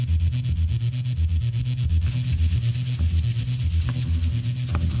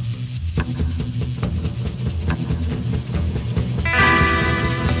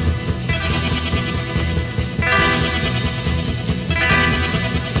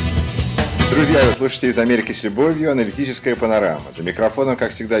Друзья, вы слушаете «Из Америки с любовью» аналитическая панорама. За микрофоном,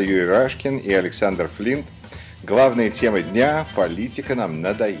 как всегда, Юрий Рашкин и Александр Флинт. Главные темы дня – политика нам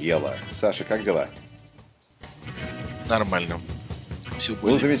надоела. Саша, как дела? Нормально. Все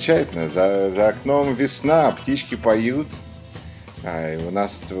Ну, замечательно. За окном весна, птички поют. У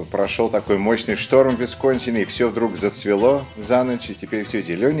нас прошел такой мощный шторм в Висконсине, и все вдруг зацвело за ночь, и теперь все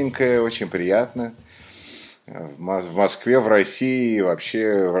зелененькое, очень приятно. В Москве, в России,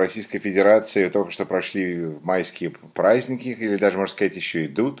 вообще в Российской Федерации только что прошли майские праздники, или даже, можно сказать, еще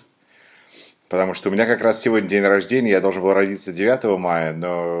идут. Потому что у меня как раз сегодня день рождения, я должен был родиться 9 мая,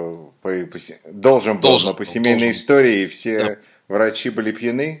 но должен был, но по семейной истории все врачи были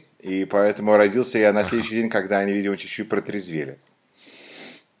пьяны, и поэтому родился я на следующий день, когда они, видимо, чуть-чуть протрезвели.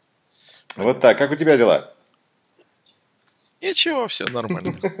 Вот так. Как у тебя дела? Ничего, все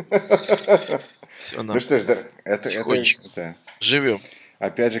нормально. Все нормально. Ну что ж, это живем.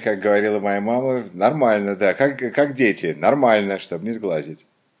 Опять же, как говорила моя мама, нормально, да. Как дети, нормально, чтобы не сглазить.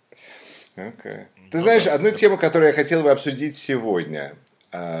 Okay. Ты знаешь, одну тему, которую я хотел бы обсудить сегодня,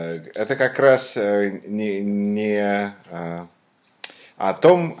 это как раз не о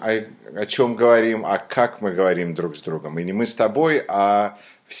том, о чем говорим, а как мы говорим друг с другом. И не мы с тобой, а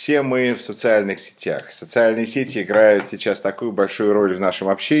все мы в социальных сетях. Социальные сети играют сейчас такую большую роль в нашем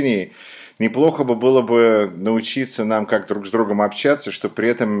общении. Неплохо бы было бы научиться нам, как друг с другом общаться, чтобы при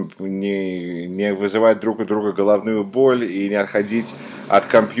этом не вызывать друг у друга головную боль и не отходить от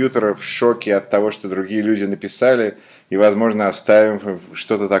компьютера в шоке от того, что другие люди написали, и, возможно, оставим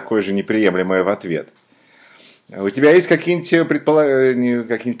что-то такое же неприемлемое в ответ. У тебя есть какие-нибудь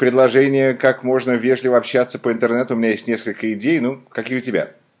предложения, как можно вежливо общаться по интернету? У меня есть несколько идей. Ну, какие у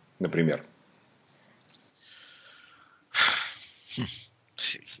тебя, например?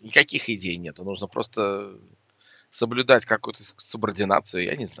 Никаких идей нету. Нужно просто соблюдать какую-то субординацию,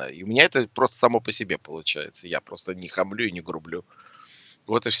 я не знаю. И у меня это просто само по себе получается. Я просто не хамлю и не грублю.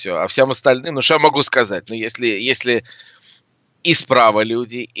 Вот и все. А всем остальным, ну что я могу сказать? Ну, если и справа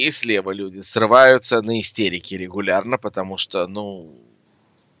люди, и слева люди срываются на истерике регулярно, потому что, ну,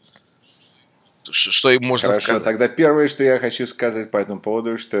 что им можно сказать? Хорошо, тогда первое, что я хочу сказать по этому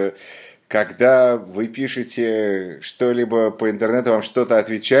поводу, что когда вы пишете что-либо по интернету, вам что-то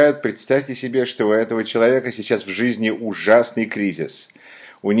отвечают, представьте себе, что у этого человека сейчас в жизни ужасный кризис.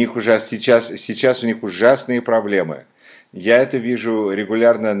 У них сейчас у них ужасные проблемы. Я это вижу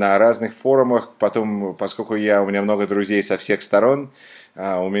регулярно на разных форумах, потом, поскольку у меня много друзей со всех сторон,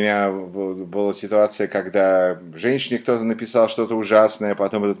 у меня была ситуация, когда женщине кто-то написал что-то ужасное,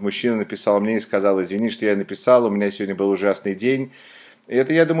 потом этот мужчина написал мне и сказал: извини, что я написал, у меня сегодня был ужасный день. И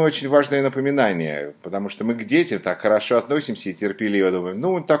это, я думаю, очень важное напоминание, потому что мы к детям так хорошо относимся и терпеливо думаем,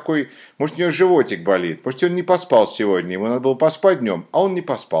 ну, он такой, может, у него животик болит, может, он не поспал сегодня, ему надо было поспать днем, а он не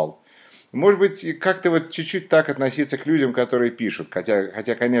поспал. Может быть, как-то вот чуть-чуть так относиться к людям, которые пишут,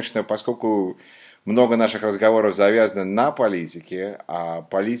 хотя, конечно, поскольку много наших разговоров завязано на политике, а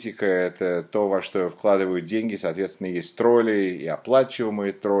политика – это то, во что вкладывают деньги, соответственно, есть тролли и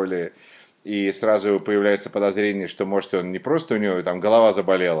оплачиваемые тролли. И сразу появляется подозрение, что, может, он не просто у него там голова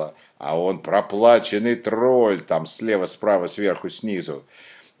заболела, а он проплаченный тролль, там слева, справа, сверху, снизу.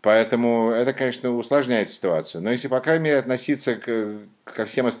 Поэтому это, конечно, усложняет ситуацию. Но если, по крайней мере, относиться ко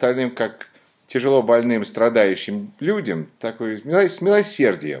всем остальным как к тяжело больным, страдающим людям, такой, с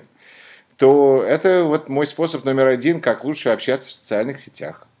милосердием, то это вот мой способ номер один, как лучше общаться в социальных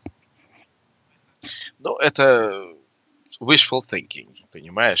сетях. Ну, это wishful thinking,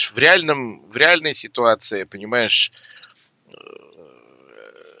 понимаешь? В реальной ситуации, понимаешь,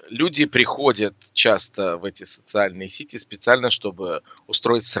 люди приходят часто в эти социальные сети специально, чтобы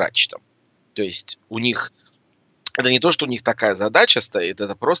устроить срач там. То есть у них, это не то, что у них такая задача стоит,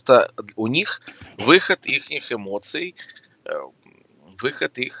 это просто у них выход их эмоций,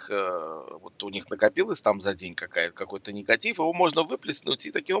 выход их, вот у них накопилось там за день какой-то негатив, его можно выплеснуть,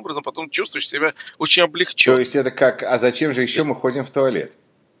 и таким образом потом чувствуешь себя очень облегченно. То есть это как, а зачем же еще мы ходим в туалет?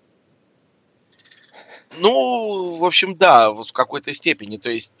 Ну, в общем, да, в какой-то степени. То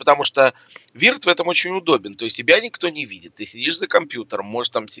есть, потому что вирт в этом очень удобен. То есть, тебя никто не видит. Ты сидишь за компьютером,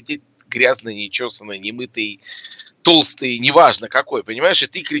 можешь там сидеть грязный, нечесанный, немытый, толстый, неважно какой, понимаешь? И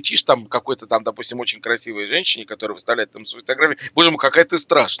ты кричишь там какой-то там, допустим, очень красивой женщине, которая выставляет там свою фотографию. Боже мой, какая ты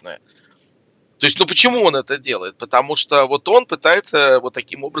страшная. То есть, ну почему он это делает? Потому что вот он пытается вот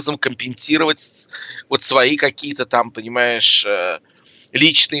таким образом компенсировать вот свои какие-то там, понимаешь,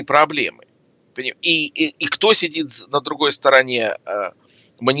 личные проблемы. И кто сидит на другой стороне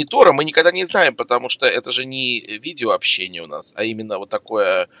монитора, мы никогда не знаем, потому что это же не видеообщение у нас, а именно вот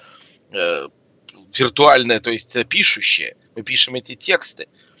такое виртуальное, то есть пишущее. Мы пишем эти тексты.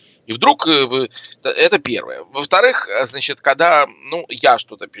 И вдруг это первое. Во-вторых, значит, когда, ну, я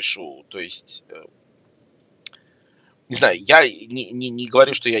что-то пишу, то есть, не знаю, я не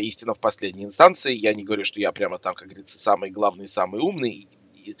говорю, что я истина в последней инстанции, я не говорю, что я прямо там, как говорится, самый главный, самый умный,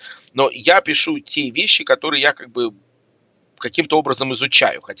 но я пишу те вещи, которые я как бы каким-то образом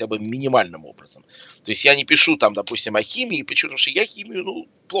изучаю, хотя бы минимальным образом. То есть я не пишу там, допустим, о химии, потому что я химию, ну,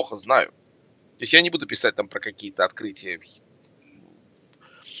 плохо знаю. То есть я не буду писать там про какие-то открытия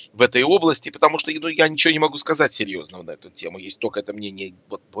в этой области, потому что ну, я ничего не могу сказать серьезного на эту тему, если только это мне не,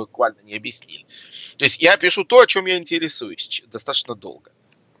 вот, буквально не объяснили. То есть я пишу то, о чем я интересуюсь достаточно долго.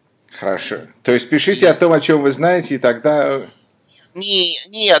 Хорошо. То есть пишите о том, о чем вы знаете, и тогда...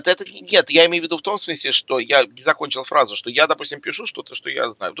 Нет, это нет, я имею в виду в том смысле, что я не закончил фразу, что я, допустим, пишу что-то, что я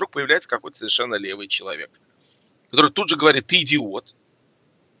знаю. Вдруг появляется какой-то совершенно левый человек, который тут же говорит: ты идиот,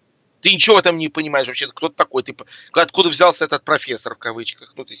 ты ничего в этом не понимаешь вообще, кто ты такой, ты откуда взялся этот профессор в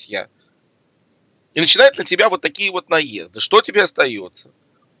кавычках, ну то есть я. И начинает на тебя вот такие вот наезды. Что тебе остается?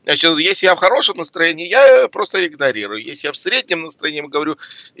 Значит, если я в хорошем настроении, я просто игнорирую. Если я в среднем настроении,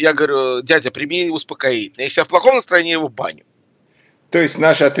 я говорю: дядя, прими успокоительное. Если я в плохом настроении, я его баню. То есть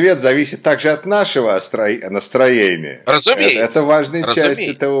наш ответ зависит также от нашего настроения. Разумеется. Это важная часть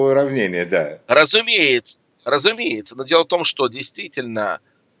этого уравнения, да. Разумеется. Но дело в том, что действительно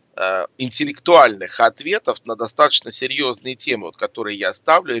интеллектуальных ответов на достаточно серьезные темы, вот, которые я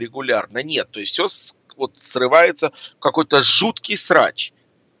ставлю регулярно, нет. То есть все вот срывается в какой-то жуткий срач.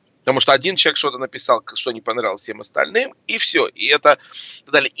 Потому что один человек что-то написал, что не понравилось всем остальным, и все. И это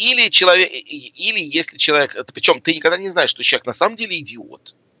далее. Или если человек, причем ты никогда не знаешь, что человек на самом деле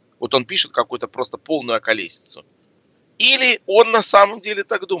идиот. Вот он пишет какую-то просто полную околесицу. Или он на самом деле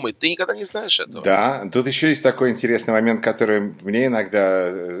так думает. Ты никогда не знаешь этого. Да, тут еще есть такой интересный момент, который мне иногда,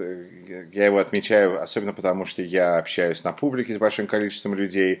 я его отмечаю, особенно потому, что я общаюсь на публике с большим количеством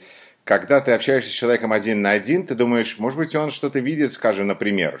людей. Когда ты общаешься с человеком один на один, ты думаешь, может быть, он что-то видит, скажем,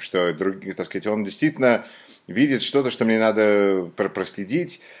 например, что, так сказать, он действительно видит что-то, что мне надо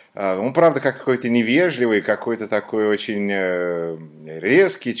проследить. Он, правда, как какой-то невежливый, какой-то такой очень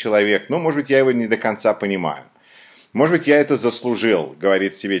резкий человек, но, может быть, я его не до конца понимаю. Может быть, я это заслужил,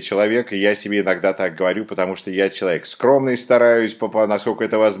 говорит себе человек, и я себе иногда так говорю, потому что я человек скромный, стараюсь, насколько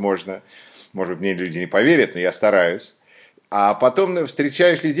это возможно. Может быть, мне люди не поверят, но я стараюсь. А потом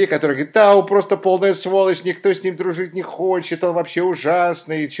встречаешь людей, которые говорят: да, он просто полная сволочь, никто с ним дружить не хочет, он вообще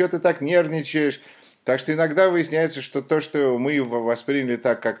ужасный, чего ты так нервничаешь? Так что иногда выясняется, что то, что мы восприняли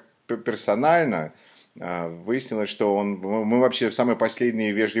так, как персонально, выяснилось, что мы вообще самые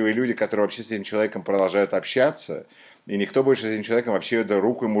последние вежливые люди, которые вообще с этим человеком продолжают общаться, и никто больше с этим человеком вообще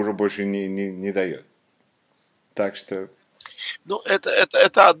руку ему уже больше не дает. Так что... Ну,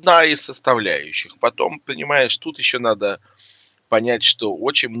 это одна из составляющих. Потом, понимаешь, тут еще надо понять, что у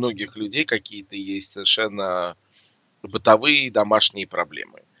очень многих людей какие-то есть совершенно бытовые домашние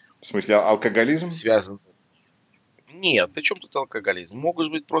проблемы. В смысле, алкоголизм? Связан. Нет, при чем тут алкоголизм?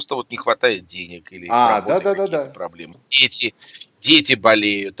 Могут быть просто вот не хватает денег или с работой какие-то проблемы. Дети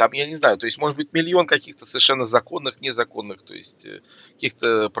болеют, там, я не знаю, то есть может быть миллион каких-то совершенно законных, незаконных, то есть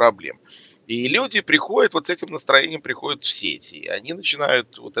каких-то проблем. И люди приходят, вот с этим настроением приходят в сети, и они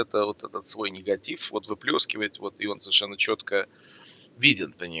начинают вот этот свой негатив вот выплескивать, вот, и он совершенно четко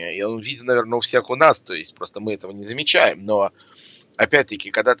виден, понимаешь, и он виден, наверное, у всех у нас, то есть просто мы этого не замечаем, но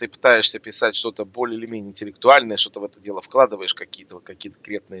опять-таки, когда ты пытаешься писать что-то более или менее интеллектуальное, что-то в это дело вкладываешь, какие-то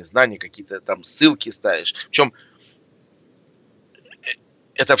конкретные знания, какие-то там ссылки ставишь, причем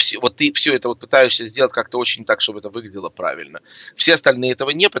это все, вот ты все это вот пытаешься сделать как-то очень так, чтобы это выглядело правильно. Все остальные этого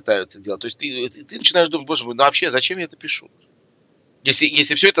не пытаются делать. То есть ты начинаешь думать: боже мой, ну вообще, зачем я это пишу?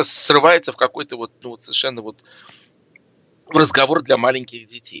 Если все это срывается в какой-то вот, ну вот совершенно вот в разговор для маленьких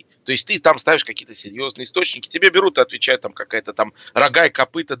детей. То есть ты там ставишь какие-то серьезные источники, тебе берут и отвечают там какая-то там рога и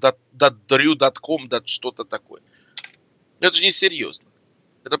копыта, .ru.com, что-то такое. Это же не серьезно.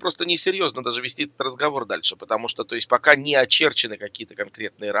 Это просто несерьезно даже вести этот разговор дальше, потому что, то есть, пока не очерчены какие-то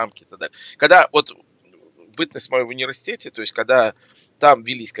конкретные рамки и так далее. Когда вот бытность моя в университете, то есть, когда там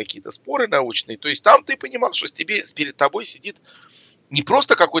велись какие-то споры научные, то есть, там ты понимал, что перед тобой сидит не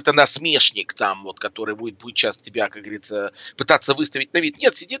просто какой-то насмешник там, вот, который будет сейчас тебя, как говорится, пытаться выставить на вид.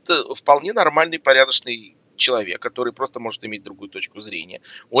 Нет, сидит вполне нормальный, порядочный человек, который просто может иметь другую точку зрения.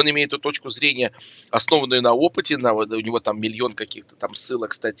 Он имеет эту точку зрения, основанную на опыте, у него там миллион каких-то там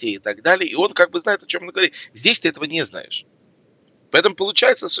ссылок, статей и так далее, и он как бы знает, о чем он говорит. Здесь ты этого не знаешь. Поэтому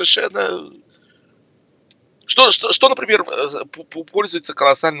получается совершенно... Что, например, пользуется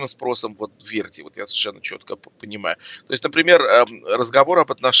колоссальным спросом вот в Верте, вот я совершенно четко понимаю. То есть, например, разговор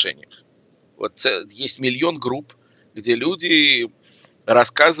об отношениях. Вот есть миллион групп, где люди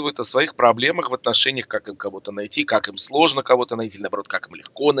рассказывают о своих проблемах в отношениях, как им кого-то найти, как им сложно кого-то найти, или наоборот, как им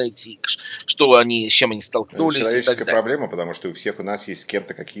легко найти, что они, с чем они Это столкнулись и так человеческая далее. проблема, потому что у всех у нас есть с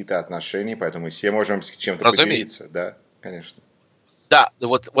кем-то какие-то отношения, поэтому мы все можем с чем-то поделиться. Разумеется. Да, конечно. Да,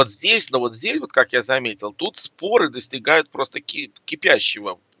 вот здесь, но вот здесь, вот как я заметил, тут споры достигают просто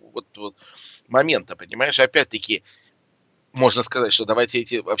кипящего вот момента, понимаешь? Опять-таки, можно сказать, что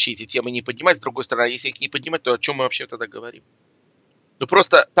давайте вообще эти темы не поднимать. С другой стороны, если их не поднимать, то о чем мы вообще тогда говорим? Ну,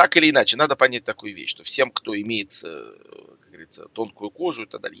 просто так или иначе, надо понять такую вещь, что всем, кто имеет, как говорится, тонкую кожу и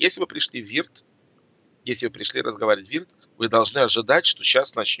так далее, если вы пришли в ВИРТ, если вы пришли разговаривать в ВИРТ, вы должны ожидать, что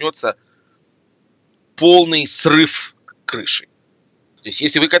сейчас начнется полный срыв крыши. То есть,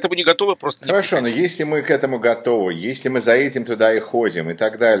 если вы к этому не готовы, просто не Хорошо, но приходите. если мы к этому готовы, если мы за этим туда и ходим и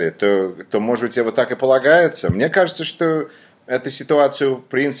так далее, то может быть, вот так и полагается. Мне кажется, что эту ситуацию, в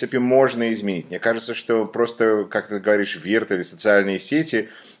принципе, можно изменить. Мне кажется, что просто, как ты говоришь, ВИРТ или социальные сети,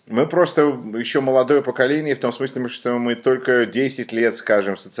 мы просто еще молодое поколение, в том смысле, что мы только 10 лет,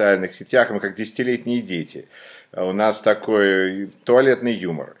 скажем, в социальных сетях, мы как десятилетние дети. У нас такой туалетный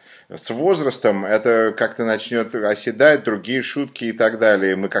юмор. С возрастом это как-то начнет оседать, другие шутки и так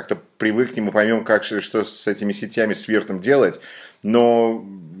далее. Мы как-то привыкнем и поймем, что с этими сетями, с Виртом делать. Но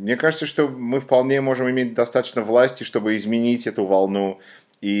мне кажется, что мы вполне можем иметь достаточно власти, чтобы изменить эту волну.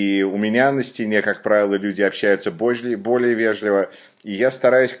 И у меня на стене, как правило, люди общаются более вежливо. И я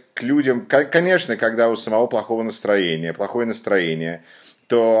стараюсь к людям, конечно, когда у самого плохое настроение,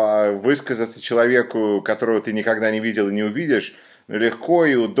 то высказаться человеку, которого ты никогда не видел и не увидишь, легко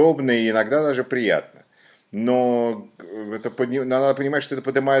и удобно, и иногда даже приятно. Но надо понимать, что это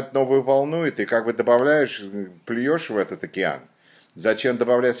поднимает новую волну, и ты как бы добавляешь, плюешь в этот океан. Зачем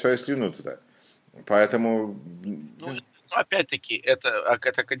добавлять свою слюну туда? Поэтому... Ну, опять-таки, это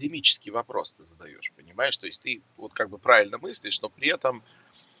академический вопрос ты задаешь, понимаешь? То есть ты вот как бы правильно мыслишь, но при этом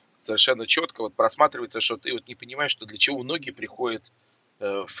совершенно четко вот просматривается, что ты вот не понимаешь, что для чего многие приходят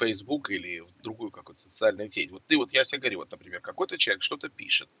в Facebook или в другую какую-то социальную сеть. Вот я тебе говорю, вот, например, какой-то человек что-то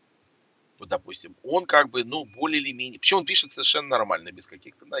пишет, вот, допустим, он как бы, ну, более или менее, причем он пишет совершенно нормально, без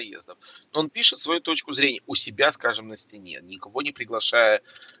каких-то наездов, но он пишет свою точку зрения у себя, скажем, на стене, никого не приглашая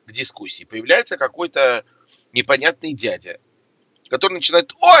к дискуссии. Появляется какой-то непонятный дядя, который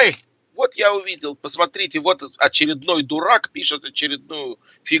начинает: ой, вот я увидел, посмотрите, вот очередной дурак пишет очередную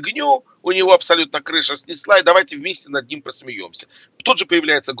фигню, у него абсолютно крыша снесла, и давайте вместе над ним посмеемся. Тут же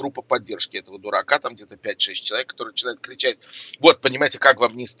появляется группа поддержки этого дурака, там где-то 5-6 человек, которые начинают кричать: вот, понимаете, как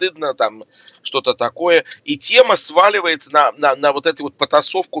вам не стыдно, там что-то такое. И тема сваливается на вот эту вот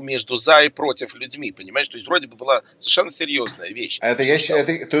потасовку между за и против людьми, понимаешь? То есть вроде бы была совершенно серьезная вещь.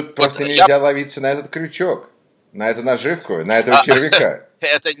 Тут Вот просто я нельзя ловиться на этот крючок, на эту наживку, на этого червяка.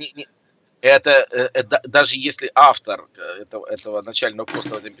 это даже если автор этого начального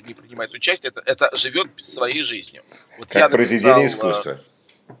поста не принимает участие, это живет своей жизнью. Вот я Как произведение написал, искусства.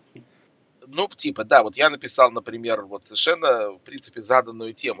 ну, типа, да, вот я написал, например, вот совершенно, в принципе,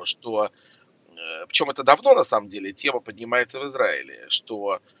 заданную тему, что, причем это давно, на самом деле, тема поднимается в Израиле,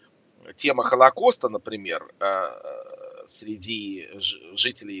 что тема Холокоста, например, среди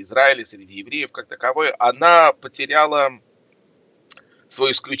жителей Израиля, среди евреев как таковой, она потеряла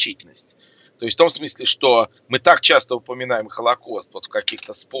свою исключительность. То есть в том смысле, что мы так часто упоминаем Холокост вот в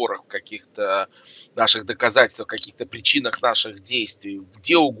каких-то спорах, в каких-то наших доказательствах, в каких-то причинах наших действий,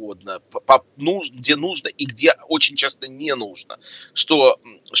 где угодно, где нужно и где очень часто не нужно, что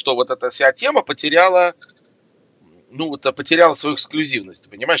вот эта вся тема потеряла, ну, вот, потеряла свою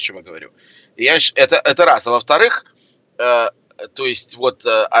эксклюзивность. Понимаешь, о чем я говорю? И это раз. А во-вторых, то есть вот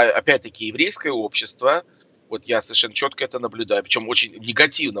опять-таки еврейское общество, вот я совершенно четко это наблюдаю, причем очень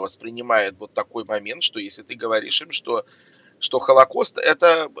негативно воспринимает вот такой момент, что если ты говоришь им, что Холокост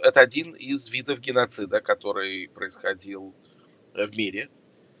это один из видов геноцида, который происходил в мире.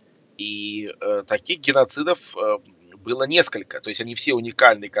 И таких геноцидов было несколько. То есть они все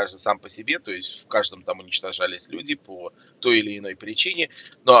уникальны, каждый сам по себе. То есть в каждом там уничтожались люди по той или иной причине.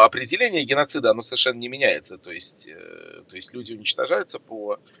 Но определение геноцида, оно совершенно не меняется. То есть люди уничтожаются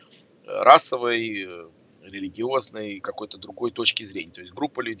по расовой, религиозной, какой-то другой точки зрения. То есть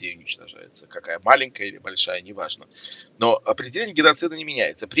группа людей уничтожается. Какая маленькая или большая, неважно. Но определение геноцида не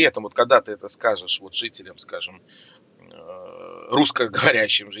меняется. При этом, вот когда ты это скажешь вот жителям, скажем,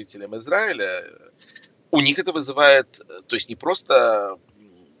 русскоговорящим жителям Израиля, у них это вызывает, то есть не просто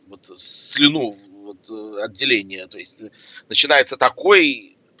вот слюну вот, отделение, то есть начинается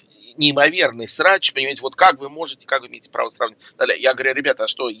такой неимоверный срач, понимаете, вот как вы можете, как вы имеете право сравнивать. Далее, я говорю: ребята, а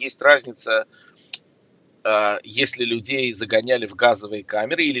что, есть разница если людей загоняли в газовые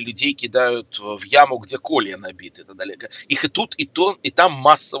камеры или людей кидают в яму, где колья набиты и так далее. Их и тут, и там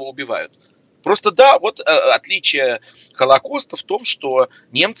массово убивают. Просто да, вот отличие Холокоста в том, что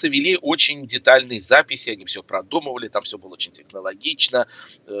немцы вели очень детальные записи, они все продумывали, там все было очень технологично,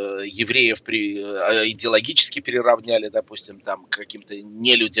 евреев идеологически переравняли, допустим, там к каким-то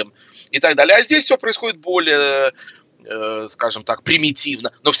нелюдям и так далее. А здесь все происходит более, скажем так,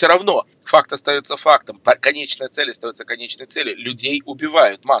 примитивно, но все равно факт остается фактом, конечная цель остается конечной целью, людей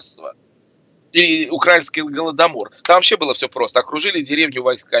убивают массово. И украинский голодомор. Там вообще было все просто. Окружили деревню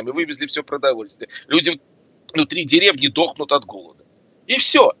войсками, вывезли все продовольствие. Люди внутри деревни дохнут от голода. И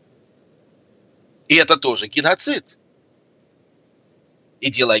все. И это тоже геноцид.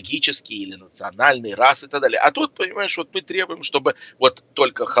 Идеологический или национальный, рас и так далее. А тут, понимаешь, вот мы требуем, чтобы вот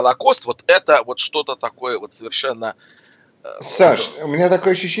только Холокост, вот это вот что-то такое вот совершенно... Саш, у меня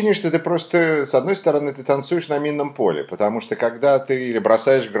такое ощущение, что ты просто, с одной стороны, ты танцуешь на минном поле, потому что когда ты или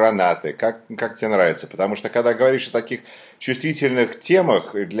бросаешь гранаты, как тебе нравится, потому что когда говоришь о таких чувствительных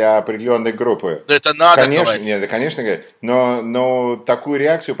темах для определенной группы, это надо конечно, говорить. нет, конечно, но такую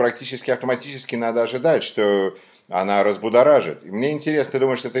реакцию практически автоматически надо ожидать, что она разбудоражит. И мне интересно, ты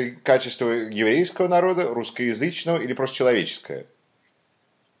думаешь, что это качество еврейского народа, русскоязычного или просто человеческое?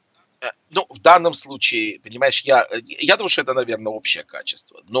 Ну, в данном случае, понимаешь, я думаю, что это, наверное, общее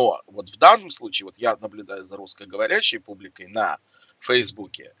качество. Но вот в данном случае, вот я наблюдаю за русскоговорящей публикой на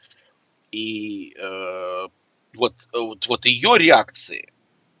Фейсбуке, и вот ее реакции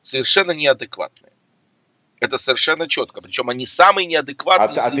совершенно неадекватные. Это совершенно четко. Причем они самые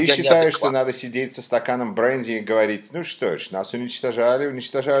неадекватные. А ты считаешь, что надо сидеть со стаканом бренди и говорить, ну что ж, нас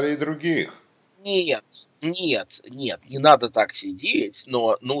уничтожали и других? Нет, не надо так сидеть,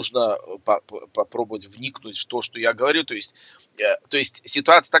 но нужно попробовать вникнуть в то, что я говорю. То есть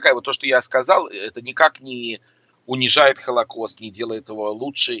ситуация такая, вот то, что я сказал, это никак не унижает Холокост, не делает его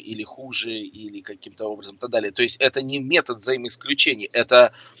лучше или хуже, или каким-то образом и так далее. То есть это не метод взаимоисключений.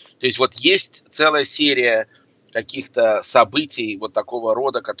 То есть вот есть целая серия каких-то событий вот такого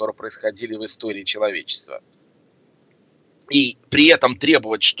рода, которые происходили в истории человечества. И при этом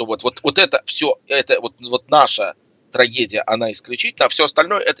требовать, что вот это все, это вот наша трагедия, она исключительно, а все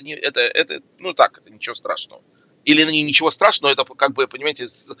остальное это ничего страшного. Или ничего страшного, это как бы, понимаете,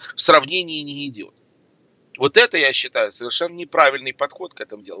 в сравнении не идет. Вот это, я считаю, совершенно неправильный подход к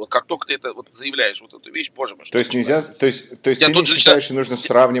этому делу. Вот как только ты это вот заявляешь, вот эту вещь, боже мой, что То есть нельзя, то есть ты не считаешь, что нужно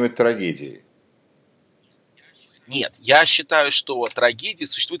сравнивать трагедии? Нет, я считаю, что трагедия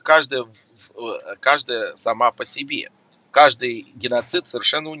существует каждая сама по себе. Каждый геноцид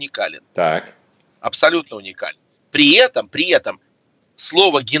совершенно уникален. Так. Абсолютно уникален. При этом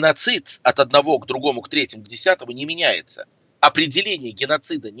слово геноцид от одного к другому, к третьему, к десятому не меняется. Определение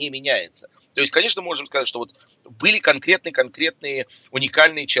геноцида не меняется. То есть, конечно, можем сказать, что вот были конкретные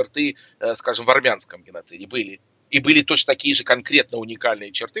уникальные черты, скажем, в армянском геноциде. Были. И были точно такие же конкретно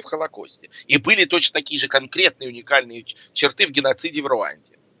уникальные черты в Холокосте. И были точно такие же конкретные уникальные черты в геноциде в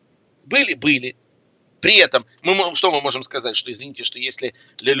Руанде. Были. При этом, что мы можем сказать, что, извините, что если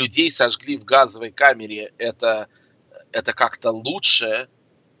для людей сожгли в газовой камере, это как-то лучше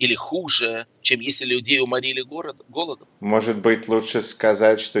или хуже, чем если людей уморили голодом? Может быть, лучше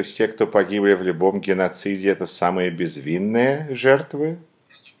сказать, что все, кто погибли в любом геноциде, это самые безвинные жертвы?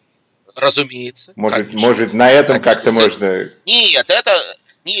 Разумеется. Может на этом как-то можно...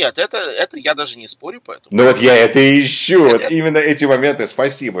 Нет, это я даже не спорю по этому. Ну вот я это и ищу, вот именно эти моменты,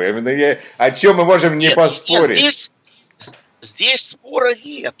 спасибо. О чем мы можем не поспорить? Здесь спора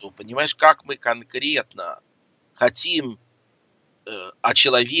нету, понимаешь, как мы конкретно хотим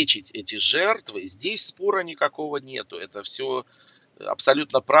очеловечить эти жертвы, здесь спора никакого нету. Это все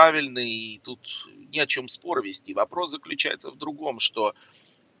абсолютно правильно, и тут ни о чем спор вести. Вопрос заключается в другом, что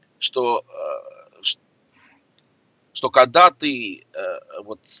когда ты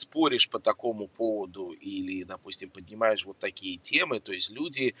вот споришь по такому поводу или, допустим, поднимаешь вот такие темы, то есть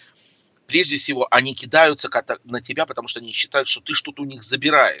люди, прежде всего, они кидаются на тебя, потому что они считают, что ты что-то у них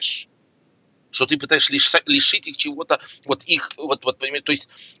забираешь, что ты пытаешься лишить их чего-то, вот их, понимаешь, то есть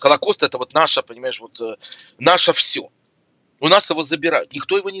Холокост это вот наше, понимаешь, вот наше все. У нас его забирают,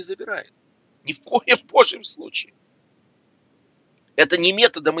 никто его не забирает, ни в коем божьем случае. Это не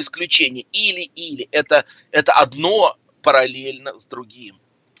методом исключения. Или. Это одно параллельно с другим.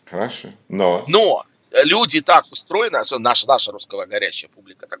 Хорошо. Но люди так устроены, особенно наша русскоговорящая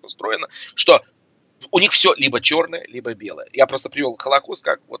публика так устроена, что у них все либо черное, либо белое. Я просто привел Холокост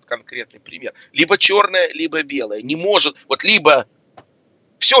как вот конкретный пример. Либо черное, либо белое. Не может, вот либо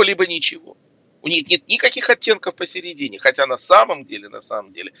все, либо ничего. У них нет никаких оттенков посередине, хотя на самом деле,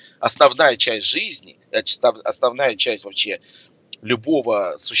 основная часть жизни, основная часть вообще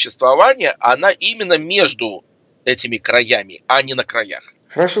любого существования, она именно между этими краями, а не на краях.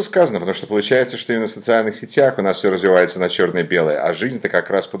 Хорошо сказано, потому что получается, что именно в социальных сетях у нас все развивается на черное и белое, а жизнь-то как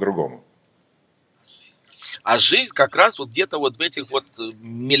раз по-другому. А жизнь как раз вот где-то вот в этих вот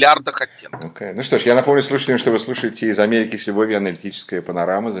миллиардах оттенков. Okay. Ну что ж, я напомню слушателям, что вы слушаете из Америки с любовью аналитическая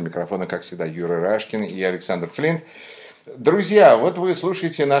панорама. За микрофоном, как всегда, Юра Рашкин и Александр Флинт. Друзья, вот вы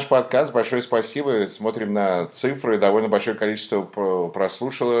слушаете наш подкаст. Большое спасибо. Смотрим на цифры. Довольно большое количество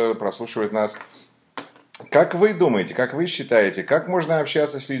прослушивает нас. Как вы думаете, как вы считаете, как можно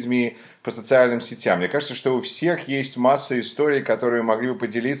общаться с людьми по социальным сетям? Мне кажется, что у всех есть масса историй, которые могли бы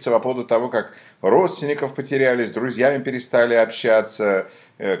поделиться по поводу того, как родственников потеряли, с друзьями перестали общаться,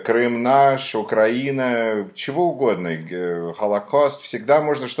 Крым наш, Украина, чего угодно, Холокост. Всегда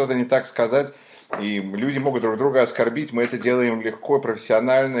можно что-то не так сказать, и люди могут друг друга оскорбить, мы это делаем легко,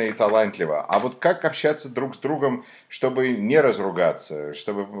 профессионально и талантливо. А вот как общаться друг с другом, чтобы не разругаться,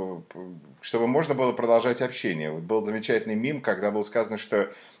 чтобы можно было продолжать общение? Вот был замечательный мим, когда было сказано,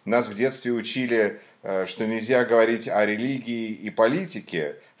 что нас в детстве учили, что нельзя говорить о религии и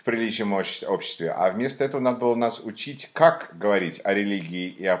политике в приличном обществе, а вместо этого надо было нас учить, как говорить о религии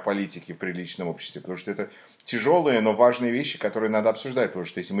и о политике в приличном обществе, потому что это тяжелые, но важные вещи, которые надо обсуждать, потому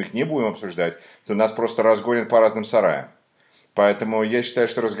что если мы их не будем обсуждать, то нас просто разгонят по разным сараям. Поэтому я считаю,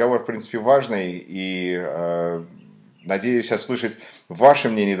 что разговор, в принципе, важный, и надеюсь услышать ваше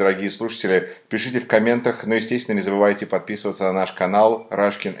мнение, дорогие слушатели. Пишите в комментах, но, естественно, не забывайте подписываться на наш канал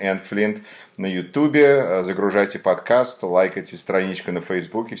Рашкин and Flint на Ютубе, загружайте подкаст, лайкайте страничку на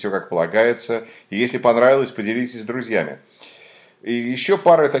Фейсбуке, все как полагается. И если понравилось, поделитесь с друзьями. И еще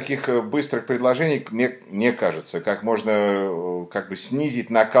пара таких быстрых предложений, мне кажется, как можно снизить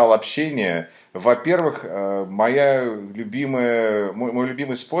накал общения. Во-первых, мой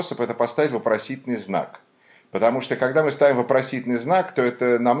любимый способ – это поставить вопросительный знак. Потому что, когда мы ставим вопросительный знак, то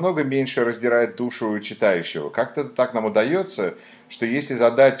это намного меньше раздирает душу читающего. Как-то так нам удается, что если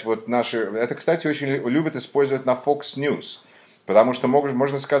задать вот наши... Это, кстати, очень любят использовать на Fox News. Потому что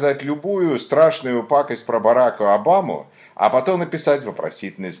можно сказать любую страшную пакость про Барака Обаму, а потом написать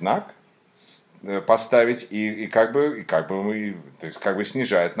вопросительный знак, поставить и как бы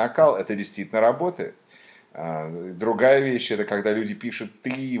снижает накал. Это действительно работает. Другая вещь, это когда люди пишут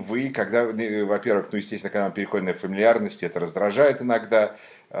ты, вы, когда, во-первых, естественно, когда мы переходим на фамильярности, это раздражает иногда,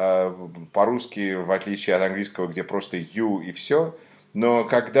 по-русски, в отличие от английского, где просто you и все. Но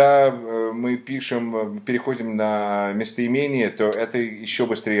когда мы переходим на местоимение, то это еще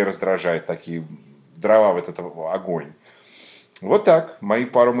быстрее раздражает, такие дрова в этот огонь. Вот так, мои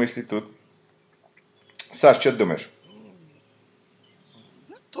пару мыслей тут. Саш, что ты думаешь?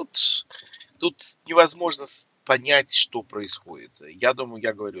 Тут невозможно понять, что происходит. Я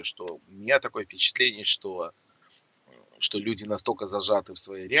говорю, что у меня такое впечатление, что люди настолько зажаты в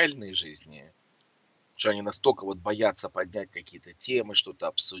своей реальной жизни, что они настолько вот боятся поднять какие-то темы, что-то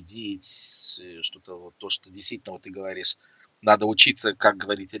обсудить, что-то вот то, что действительно вот ты говоришь, надо учиться, как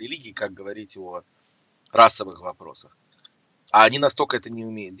говорить о религии, как говорить о расовых вопросах. А они настолько это не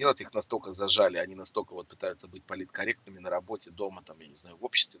умеют делать, их настолько зажали, они настолько вот пытаются быть политкорректными на работе, дома, там, я не знаю, в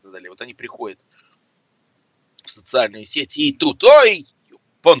обществе и так далее. Вот они приходят в социальную сеть и тут, ой,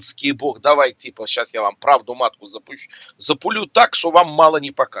 японский бог, давай, типа, сейчас я вам правду матку запулю так, что вам мало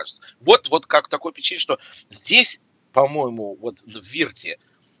не покажется. Вот как такое впечатление, что здесь, по-моему, вот в Вирте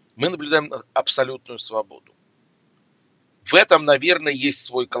мы наблюдаем абсолютную свободу. В этом, наверное, есть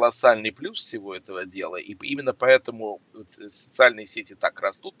свой колоссальный плюс всего этого дела. И именно поэтому социальные сети так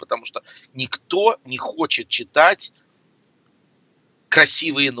растут, потому что никто не хочет читать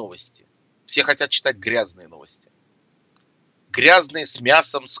красивые новости. Все хотят читать грязные новости. Грязные, с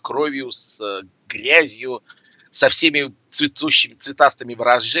мясом, с кровью, с грязью, со всеми цветастыми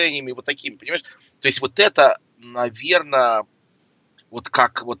выражениями, вот такими, понимаешь? То есть вот это, наверное, вот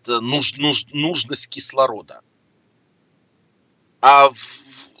как вот нужность кислорода. А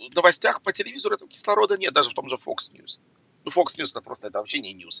в новостях по телевизору этого кислорода нет, даже в том же Fox News. Ну, Fox News это вообще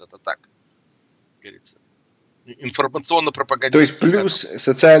не news, это так, как говорится, информационно-пропагандистский. То есть плюс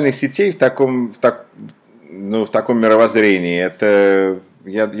социальных сетей в таком мировоззрении, это,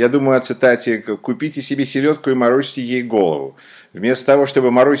 я думаю о цитате «Купите себе селедку и морочите ей голову». Вместо того,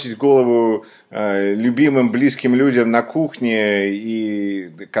 чтобы морочить голову любимым, близким людям на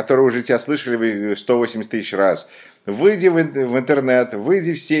кухне, которые уже тебя слышали 180 тысяч раз, выйди в интернет,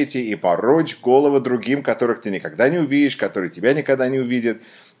 выйди в сети и порочь голову другим, которых ты никогда не увидишь, которые тебя никогда не увидят.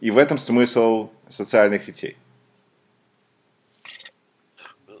 И в этом смысл социальных сетей.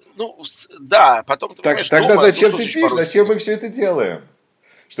 Ну, да, потом, ты понимаешь, Тогда дома, ну зачем что ты значит пишешь? по-русски Зачем мы говорить? все это делаем?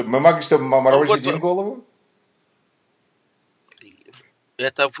 Чтобы Ну морочить вот им голову?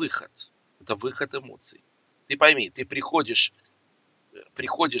 это выход. Это выход эмоций. Ты пойми, ты приходишь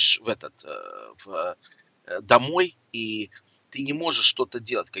домой, и ты не можешь что-то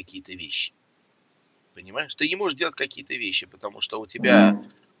делать, какие-то вещи. Понимаешь? Ты не можешь делать какие-то вещи, потому что у тебя,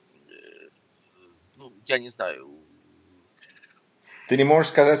 ну, я не знаю, Ты не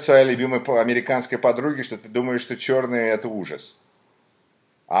можешь сказать своей любимой американской подруге, что ты думаешь, что черные это ужас.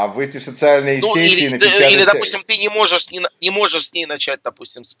 А выйти в социальные ну, сети и или, напечатать... допустим, ты не можешь с ней начать,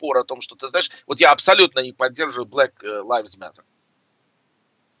 допустим, спор о том, что ты знаешь, вот я абсолютно не поддерживаю Black Lives Matter.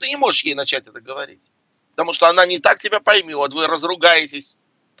 Ты не можешь ей начать это говорить. Потому что она не так тебя поймет, вы разругаетесь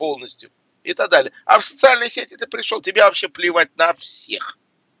полностью и так далее. А в социальной сети ты пришел, тебе вообще плевать на всех.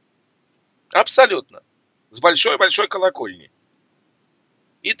 Абсолютно. С большой-большой колокольни.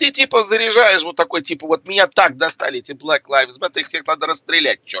 И ты типа заряжаешь вот такой, типа, вот меня так достали эти Black Lives Matter, их всех надо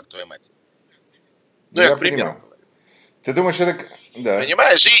расстрелять, чертовой мать. Ну, я Я к примеру понимаю. говорю. Ты думаешь, это... Да.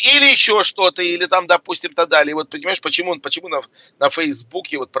 Понимаешь? Или еще что-то, или там, допустим, так далее. Вот понимаешь, почему на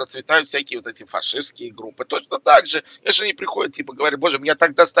Фейсбуке вот процветают всякие вот эти фашистские группы. Точно так же. Если они приходят, типа, говорят, боже, меня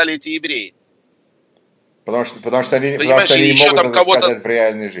так достали эти евреи. Потому что Понимаешь? они Или не еще могут там это кого-то... сказать в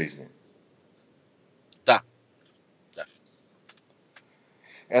реальной жизни. Да, да.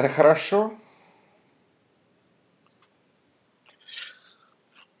 Это хорошо?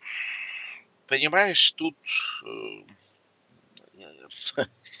 Понимаешь, тут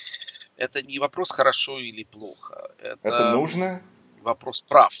это не вопрос хорошо или плохо. Это Это нужно? вопрос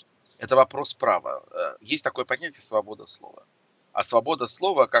прав. Это вопрос права. Есть такое понятие свобода слова. А свобода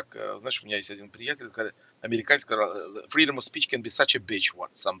слова, как, знаешь, у меня есть один приятель, американец, сказал, freedom of speech can be such a bitch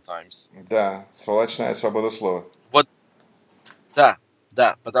one sometimes. Да, сволочная свобода слова. Вот, да,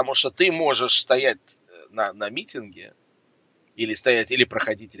 да, потому что ты можешь стоять на митинге, или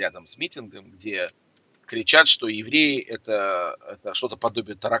проходить рядом с митингом, где кричат, что евреи это что-то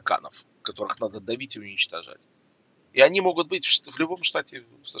подобие тараканов, которых надо давить и уничтожать. И они могут быть в любом штате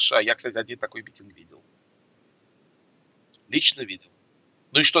в США. Я, кстати, один такой митинг видел. Лично видел.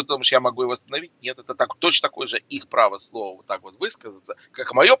 Ну и что ты думаешь, я могу его остановить? Нет, это точно такое же их право слова вот так вот высказаться,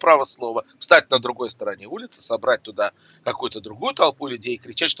 как мое право слова встать на другой стороне улицы, собрать туда какую-то другую толпу людей и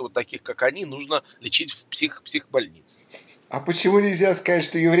кричать, что вот таких, как они, нужно лечить в психбольнице. А почему нельзя сказать,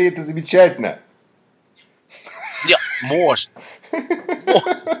 что евреи это замечательно? Нет, можно.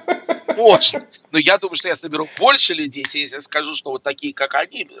 Можно. Но я думаю, что я соберу больше людей, если я скажу, что вот такие, как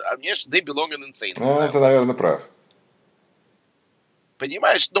они, а мне they belong in insane Ну, ты, asylum. наверное, прав.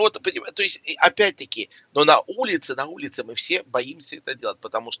 Понимаешь? Ну вот, то есть, опять-таки, но на улице мы все боимся это делать,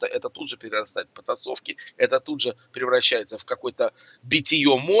 потому что это тут же перерастает в потасовки, это тут же превращается в какое-то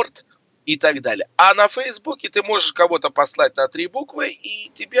битье морд и так далее. А на Фейсбуке ты можешь кого-то послать на 3 буквы, и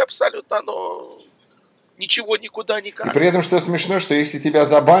тебе абсолютно оно ничего никуда не И при канет. этом, что смешно, что если тебя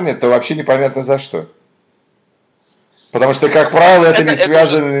забанят, то вообще непонятно за что. Потому что, как правило, это не Это уже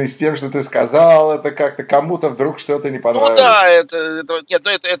связано с тем, что ты сказал, это как-то кому-то вдруг что-то не Ну понравилось. да, нет,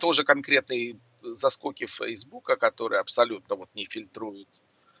 но это уже конкретные заскоки Фейсбука, которые абсолютно вот не фильтруют,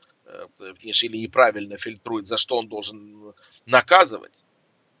 или неправильно фильтруют, за что он должен наказывать.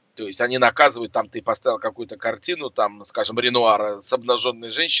 То есть они наказывают, там ты поставил какую-то картину, там, скажем, Ренуара с обнаженной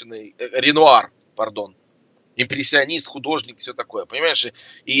женщиной, Ренуар, пардон, импрессионист, художник, все такое, понимаешь?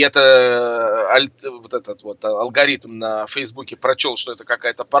 И это вот этот вот алгоритм на Фейсбуке прочел, что это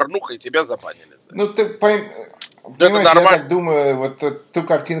какая-то порнуха, и тебя забанили за это. Ну, ты Ну, это понимаешь, я нормально. так думаю, вот ту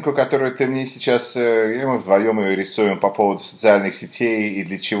картинку, которую ты мне сейчас, или мы вдвоем ее рисуем по поводу социальных сетей и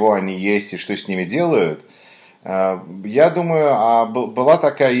для чего они есть и что с ними делают, я думаю, была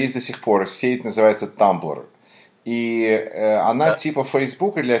такая, есть до сих пор, сеть называется Tumblr. И она Да. типа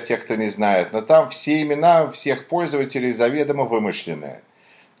Фейсбука для тех, кто не знает, но там все имена всех пользователей заведомо вымышленные.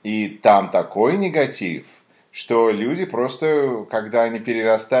 И там такой негатив, что люди просто, когда они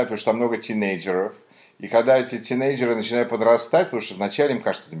перерастают, потому что там много тинейджеров, и когда эти тинейджеры начинают подрастать, потому что вначале им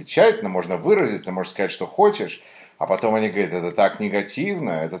кажется замечательно, можно выразиться, можно сказать, что хочешь, а потом они говорят, это так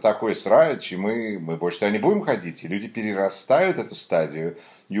негативно, это такой срач, и мы больше туда не будем ходить. И люди перерастают эту стадию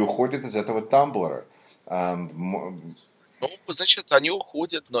и уходят из этого тамблера. Ну, значит, они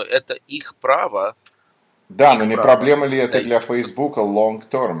уходят, но это их право. Да, но Их не право проблема ли это для дойти. Фейсбука long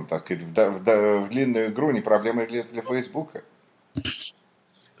term, так сказать, в длинную игру, не проблема ли это для Фейсбука?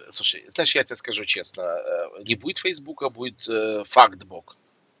 Слушай, знаешь, я тебе скажу честно, не будет Фейсбука, будет фактбок.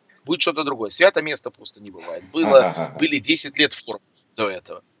 Будет что-то другое. Свято место пусто не бывает. Были 10 лет форум до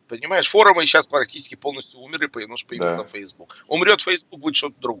этого. Понимаешь, форумы сейчас практически полностью умерли, потому что появился Да. Facebook. Умрет Facebook, будет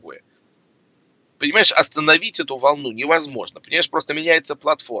что-то другое. Понимаешь, остановить эту волну невозможно. Понимаешь, просто меняется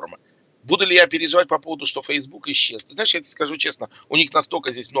платформа. Буду ли я переживать по поводу, что Facebook исчез? Ты знаешь, я тебе скажу честно, у них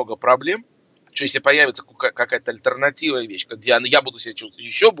настолько здесь много проблем, что если появится какая-то альтернативная вещь, где я буду себя чувствовать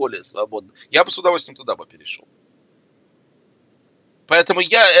еще более свободно, я бы с удовольствием туда бы перешел. Поэтому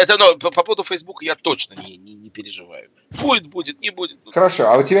по поводу Facebook я точно не переживаю. Будет, не будет. Хорошо,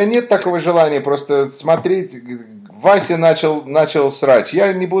 а у тебя нет такого желания просто смотреть, Вася начал срач,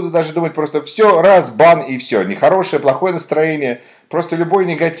 я не буду даже думать, просто все, раз, бан и все, нехорошее, плохое настроение, просто любой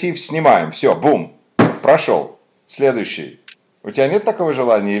негатив снимаем, все, бум, прошел, следующий. У тебя нет такого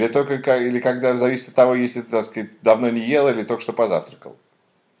желания, или когда зависит от того, если ты, так сказать, давно не ел или только что позавтракал?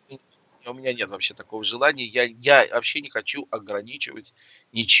 У меня нет вообще такого желания. Я вообще не хочу ограничивать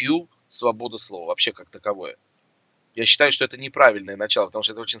ничью свободу слова, вообще как таковое. Я считаю, что это неправильное начало, потому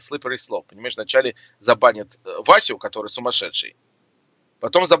что это очень slippery slope. Понимаешь, вначале забанят Васю, который сумасшедший.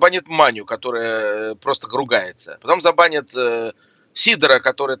 Потом забанят Маню, которая просто ругается. Потом забанят Сидора,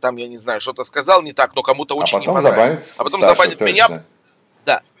 который там, я не знаю, что-то сказал не так, но кому-то очень не понравилось. А потом Сашу, забанят точно. меня.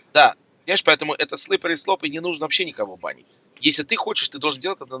 Да, да. Понимаешь, поэтому это slippery slope, и не нужно вообще никого банить. Если ты хочешь, ты должен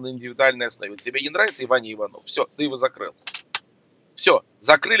делать это на индивидуальной основе. Тебе не нравится Иван Иванов. Все, ты его закрыл. Все,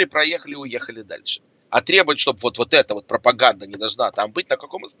 закрыли, проехали, уехали дальше. А требовать, чтобы вот эта вот пропаганда не должна там быть, на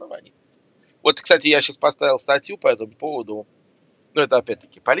каком основании? Вот, кстати, я сейчас поставил статью по этому поводу. Ну, это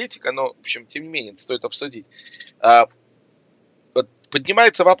опять-таки политика, но, в общем, тем не менее, это стоит обсудить. Вот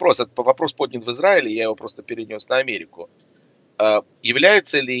поднимается вопрос, вопрос поднят в Израиле, я его просто перенес на Америку.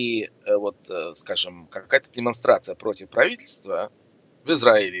 Является ли, скажем, какая-то демонстрация против правительства в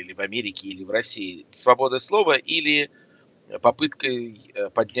Израиле или в Америке или в России свободой слова или попыткой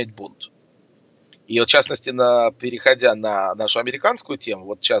поднять бунт? И вот, в частности, переходя на нашу американскую тему,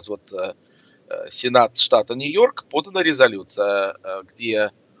 вот сейчас вот Сенат штата Нью-Йорк подана резолюция, где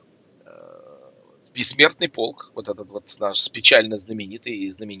бессмертный полк, вот этот вот наш печально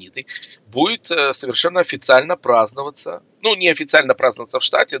знаменитый, будет совершенно официально праздноваться, ну, не официально праздноваться в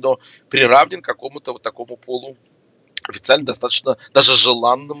штате, но приравнен к какому-то вот такому официально достаточно даже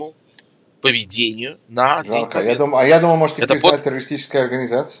желанному поведению на День Жалко. Победы. Я думал, может, их признать террористической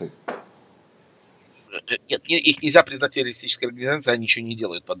организацией. Нет, их нельзя признать террористической организацией, они ничего не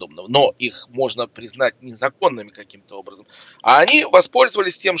делают подобного. Но их можно признать незаконными каким-то образом. А они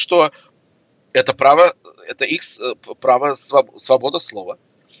воспользовались тем, что это право, это их право свобода слова.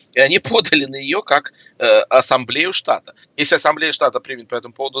 И они подали на нее как ассамблею штата. Если ассамблея штата примет по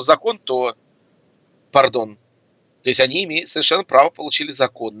этому поводу закон, то, пардон, то есть они имеют совершенно право, получили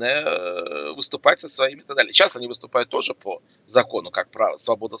законное выступать со своими и так далее. Сейчас они выступают тоже по закону, как право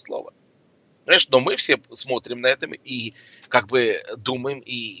свобода слова. Знаешь, но мы все смотрим на это и как бы думаем,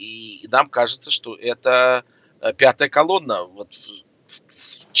 и нам кажется, что это пятая колонна, вот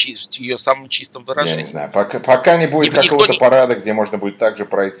в ее самом чистом выражении. Я не знаю, пока не будет какого-то парада, где можно будет также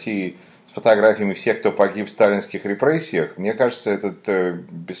пройти с фотографиями всех, кто погиб в сталинских репрессиях, мне кажется, этот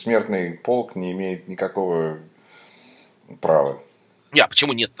бессмертный полк не имеет никакого права. Нет,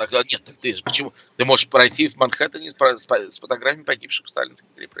 почему нет? Почему? Ты можешь пройти в Манхэттене с фотографиями погибших в сталинских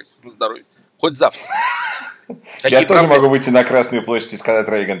репрессиях на здоровье. Хоть завтра. Я тоже могу выйти на Красную площадь и сказать: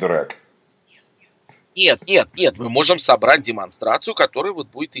 Рейган дурак. Нет, мы можем собрать демонстрацию, которая вот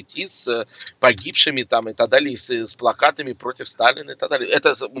будет идти с погибшими там и так далее, с плакатами против Сталина и так далее.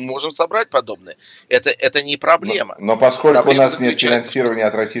 Это мы можем собрать подобное. Это не проблема. Но поскольку у нас нет финансирования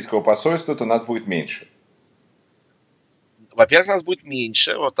от российского посольства, то нас будет меньше. Во-первых, нас будет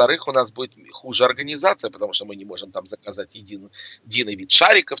меньше, во-вторых, у нас будет хуже организация, потому что мы не можем там заказать единый вид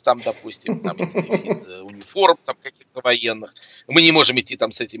шариков, там, допустим, там единый вид униформ там каких-то военных. Мы не можем идти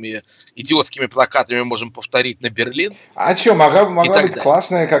там с этими идиотскими плакатами, мы можем повторить на Берлин. А что, могла быть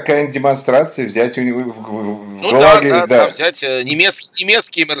классная какая-нибудь демонстрация, взять в ГУЛАГе... Да, взять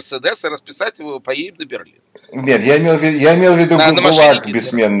немецкий Мерседес и расписать его, поедем на Берлин. Нет, я имел в виду ГУЛАГ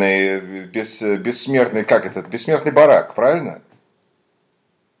бессмертный, как этот, бессмертный барак, правильно?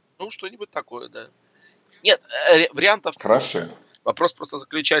 Ну, что-нибудь такое, да. Нет, вариантов... Хорошо. Вопрос просто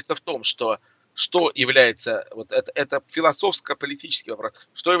заключается в том, что является, вот это философско-политический вопрос,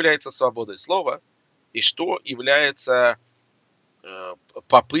 что является свободой слова и что является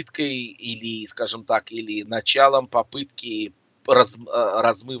попыткой или, скажем так, или началом попытки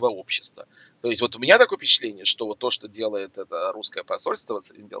размыва общества. То есть вот у меня такое впечатление, что вот то, что делает это русское посольство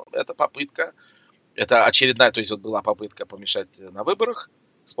с этим делом, это попытка, это очередная, то есть вот была попытка помешать на выборах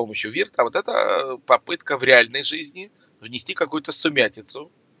с помощью ВИРТ, а вот это попытка в реальной жизни внести какую-то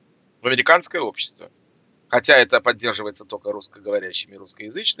сумятицу в американское общество. Хотя это поддерживается только русскоговорящими,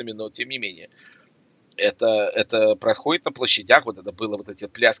 русскоязычными, но тем не менее. Это происходит на площадях, вот это было, вот эти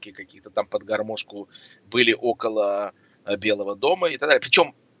пляски какие-то там под гармошку были около Белого дома и так далее.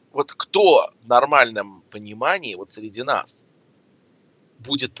 Причем вот кто в нормальном понимании, вот среди нас,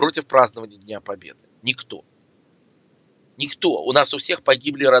 будет против празднования Дня Победы? Никто. Никто. У нас у всех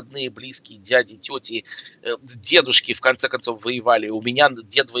погибли родные, близкие, дяди, тети, дедушки, в конце концов, воевали. У меня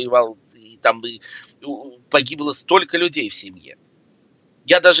дед воевал, и там погибло столько людей в семье.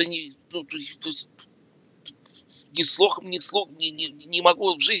 Я даже не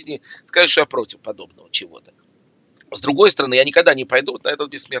могу в жизни сказать, что я против подобного чего-то. С другой стороны, я никогда не пойду на этот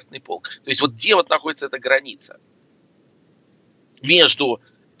бессмертный полк. То есть вот где вот находится эта граница между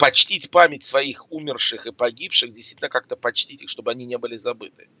почтить память своих умерших и погибших, действительно как-то почтить их, чтобы они не были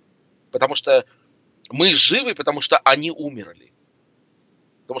забыты. Потому что мы живы, потому что они умерли.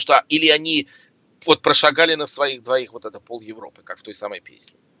 Потому что или они вот прошагали на своих двоих вот это пол Европы, как в той самой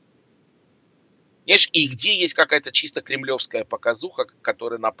песне. Понимаешь? И где есть какая-то чисто кремлевская показуха,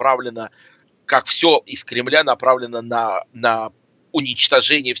 которая направлена, как все из Кремля направлено на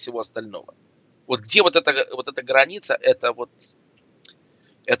уничтожение всего остального. Вот где вот эта граница, это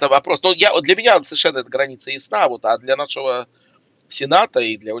вопрос. Но для меня совершенно эта граница ясна, а для нашего Сената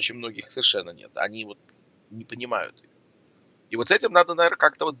и для очень многих совершенно нет. Они вот не понимают ее. И вот с этим надо, наверное,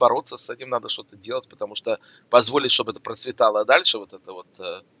 как-то вот бороться, с этим надо что-то делать, потому что позволить, чтобы это процветало дальше, вот это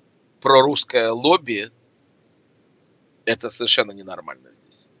вот прорусское лобби, это совершенно ненормально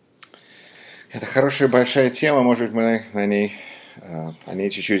здесь. Это хорошая большая тема, может быть, мы о ней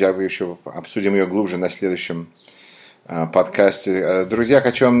чуть-чуть еще обсудим ее глубже на следующем подкасте. Друзья,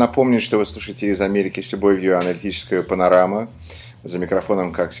 хочу вам напомнить, что вы слушаете из Америки с любовью аналитическую панораму. За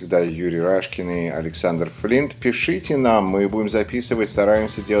микрофоном, как всегда, Юрий Рашкин и Александр Флинт. Пишите нам, мы будем записывать,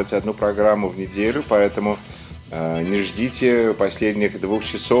 стараемся делать одну программу в неделю, поэтому не ждите последних 2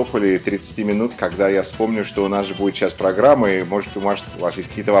 часов или 30 минут, когда я вспомню, что у нас же будет час программы, и может у вас есть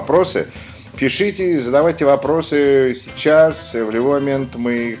какие-то вопросы. Пишите, задавайте вопросы сейчас, в любой момент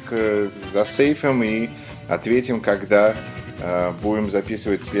мы их засейфим и ответим, когда будем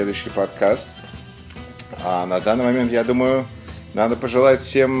записывать следующий подкаст. А на данный момент, я думаю, надо пожелать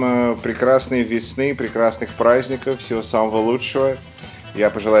всем прекрасной весны, прекрасных праздников, всего самого лучшего. Я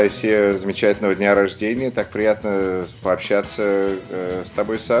пожелаю себе замечательного дня рождения. Так приятно пообщаться с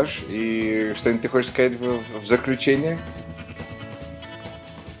тобой, Саш. И что-нибудь ты хочешь сказать в заключение?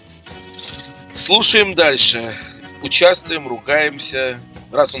 Слушаем дальше. Участвуем, ругаемся.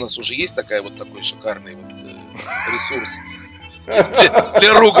 Раз у нас уже есть такой шикарный ресурс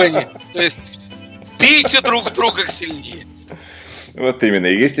для ругани. То есть бейте друг друга сильнее. Вот именно.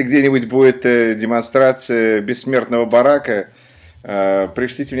 Если где-нибудь будет демонстрация бессмертного барака,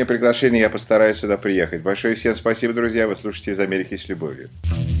 пришлите мне приглашение, я постараюсь сюда приехать. Большое всем спасибо, друзья. Вы слушаете «Из Америки с любовью».